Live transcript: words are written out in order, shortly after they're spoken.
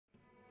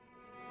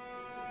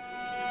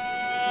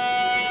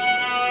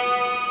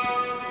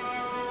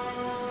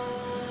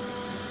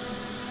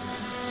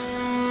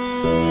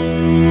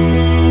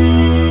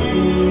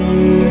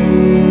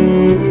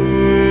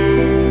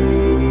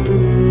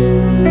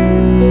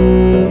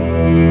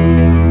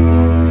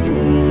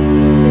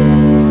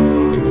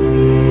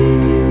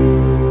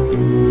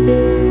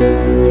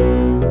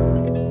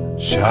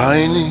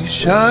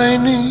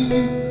shiny,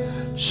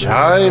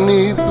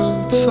 shiny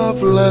boots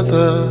of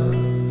leather,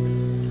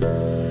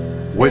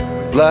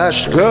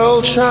 whiplash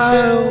girl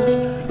child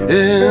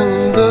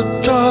in the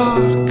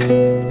dark.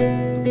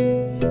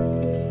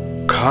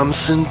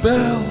 Comes in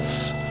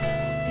bells,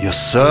 your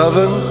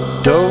servant,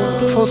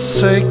 don't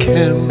forsake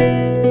him.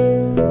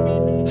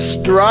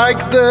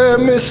 Strike their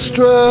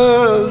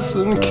mistress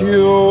and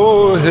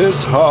cure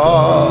his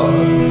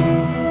heart.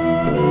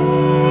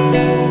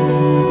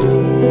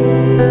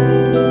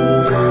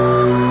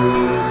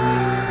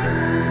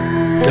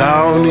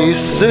 Downy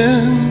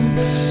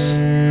sins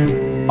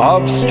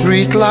of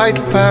streetlight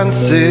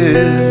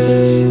fancies,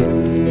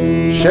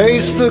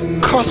 chase the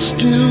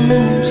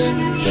costumes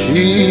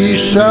she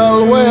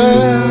shall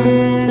wear.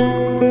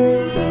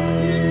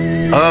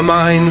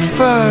 Ermine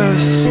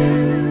furs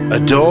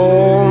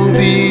adorn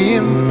the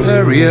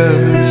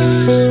imperious.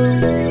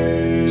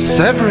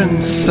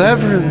 Severin,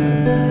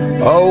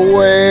 Severin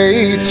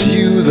awaits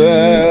you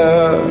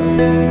there.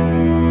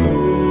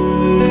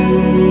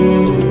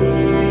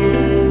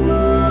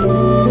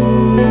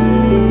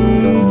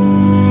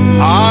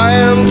 I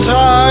am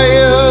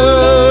tired,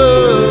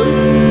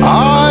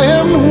 I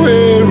am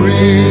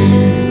weary.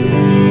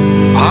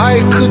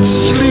 I could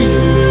sleep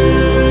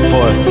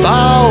for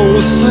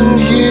 1,000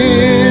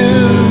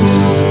 years,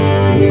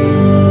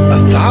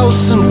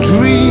 1,000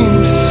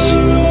 dreams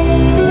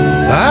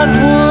that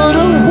would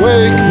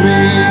awake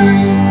me.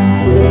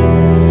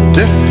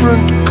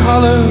 Different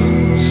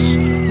colors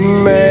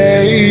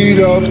made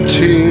of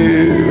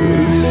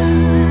tears.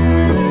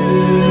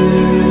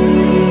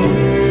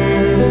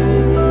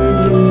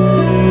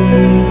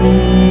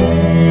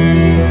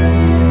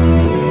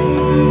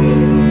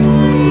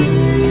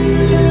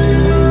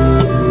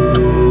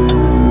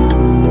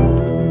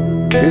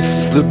 Kiss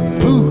the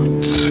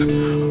boot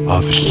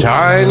of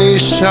shiny,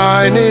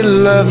 shiny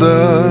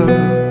leather,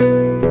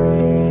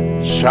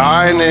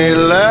 shiny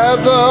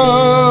leather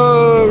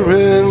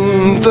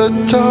in the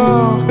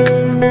dark.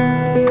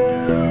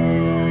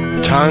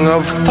 Tongue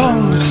of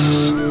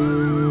thongs,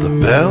 the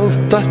belt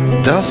that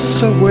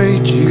does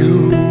await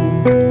you.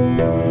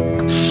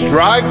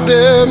 Strike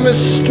their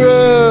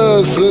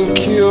mistress and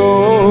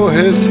cure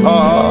his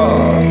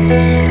heart.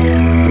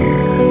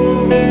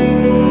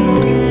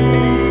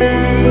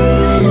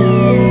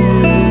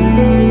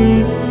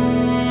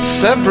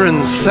 Severin,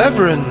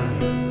 Severin,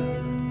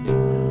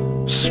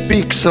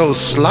 speak so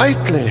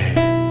slightly.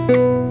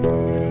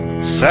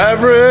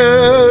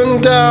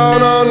 Severin,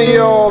 down on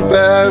your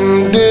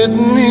bended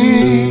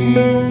knee.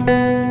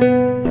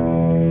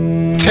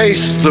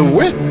 Taste the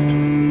whip,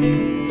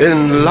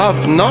 in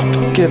love not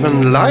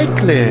given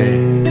lightly.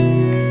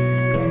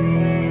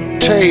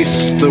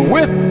 Taste the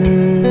whip,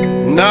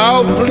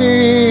 now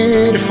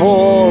plead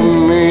for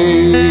me.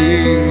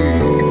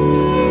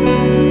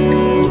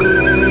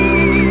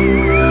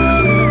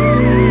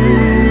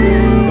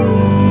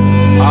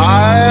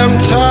 I am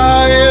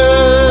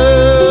tired,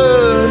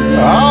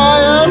 I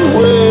am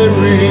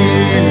weary.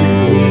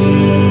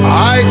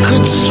 I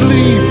could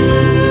sleep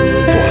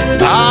for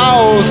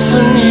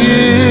 1,000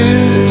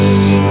 years,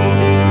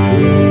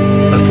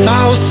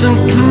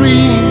 1,000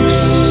 dreams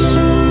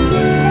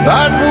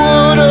that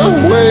would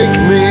awake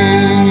me.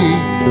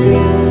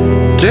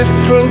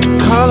 Different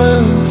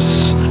colors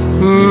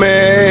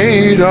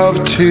made of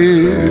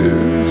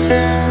tears.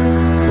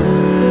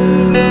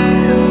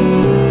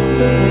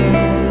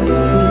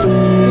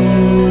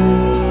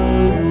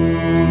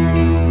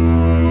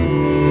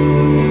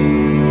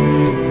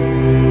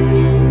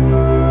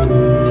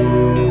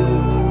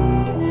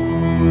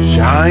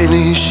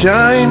 Shiny,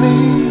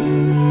 shiny,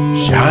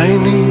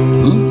 shiny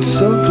boots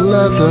of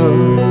leather,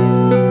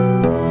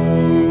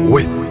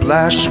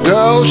 whiplash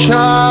girl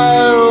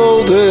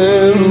child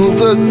in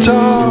the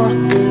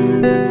dark.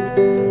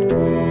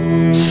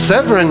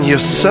 Severin, your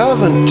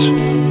servant,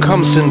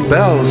 comes in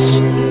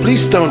bells,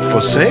 please don't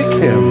forsake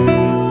him.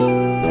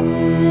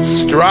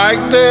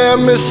 Strike their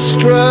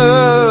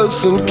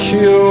mistress and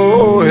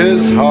cure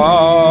his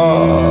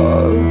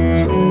heart.